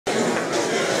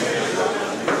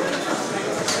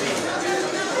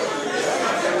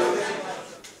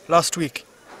Last week,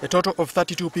 a total of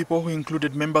 32 people who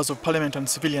included members of parliament and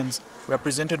civilians were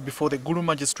presented before the Gulu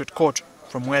Magistrate Court,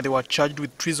 from where they were charged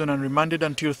with treason and remanded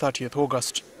until 30th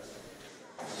August.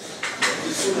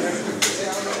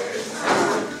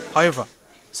 However,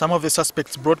 some of the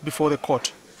suspects brought before the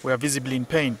court were visibly in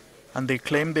pain, and they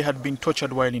claimed they had been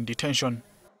tortured while in detention.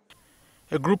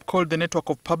 A group called the Network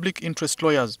of Public Interest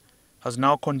Lawyers has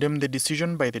now condemned the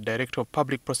decision by the Director of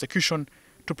Public Prosecution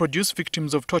to produce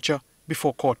victims of torture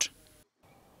before court.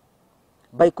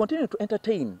 By continuing to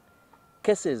entertain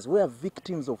cases where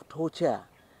victims of torture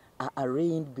are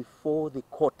arraigned before the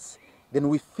courts, then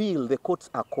we feel the courts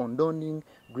are condoning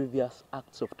grievous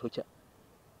acts of torture.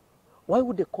 Why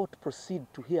would the court proceed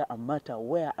to hear a matter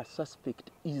where a suspect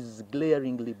is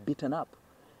glaringly beaten up?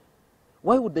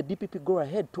 Why would the DPP go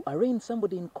ahead to arraign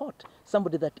somebody in court,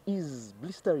 somebody that is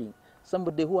blistering,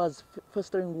 somebody who has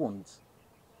festering wounds?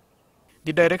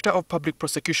 The Director of Public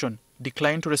Prosecution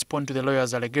declined to respond to the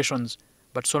lawyers' allegations,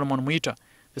 but Solomon Muita,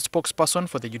 the spokesperson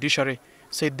for the judiciary,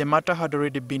 said the matter had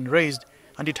already been raised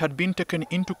and it had been taken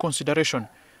into consideration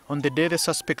on the day the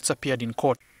suspects appeared in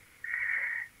court.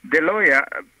 The lawyer,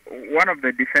 one of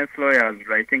the defense lawyers,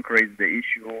 I think, raised the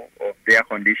issue of their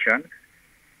condition.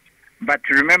 But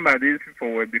remember, these people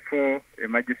were before a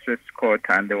magistrate's court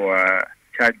and they were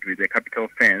charged with a capital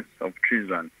offense of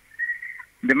treason.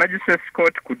 The magistrate's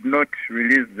court could not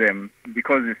release them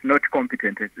because it's not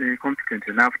competent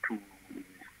enough to.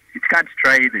 It can't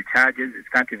try the charges. It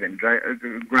can't even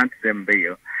grant them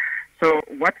bail. So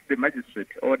what the magistrate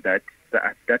ordered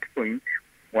at that point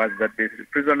was that the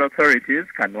prison authorities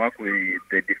can work with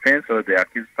the defense or the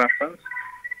accused persons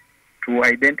to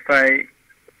identify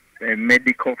a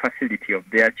medical facility of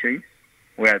their choice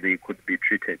where they could be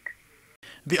treated.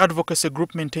 The advocacy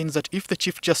group maintains that if the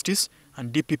Chief Justice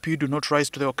and DPP do not rise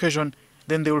to the occasion,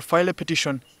 then they will file a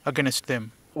petition against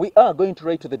them. We are going to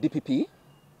write to the DPP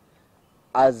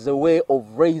as a way of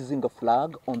raising a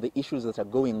flag on the issues that are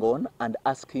going on and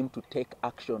ask him to take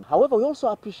action. However, we also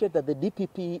appreciate that the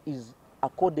DPP is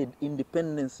accorded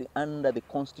independence under the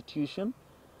Constitution,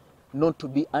 not to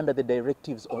be under the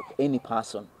directives of any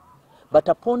person. But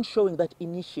upon showing that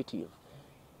initiative,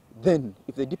 then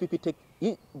if the DPP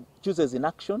chooses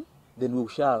inaction, then we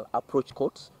shall approach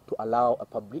courts to allow a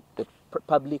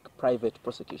public-private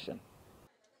prosecution.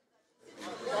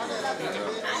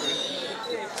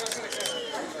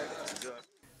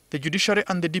 The judiciary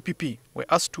and the DPP were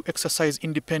asked to exercise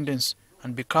independence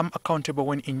and become accountable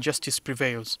when injustice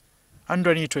prevails.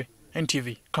 Andrew Nitwe,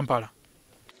 NTV, Kampala.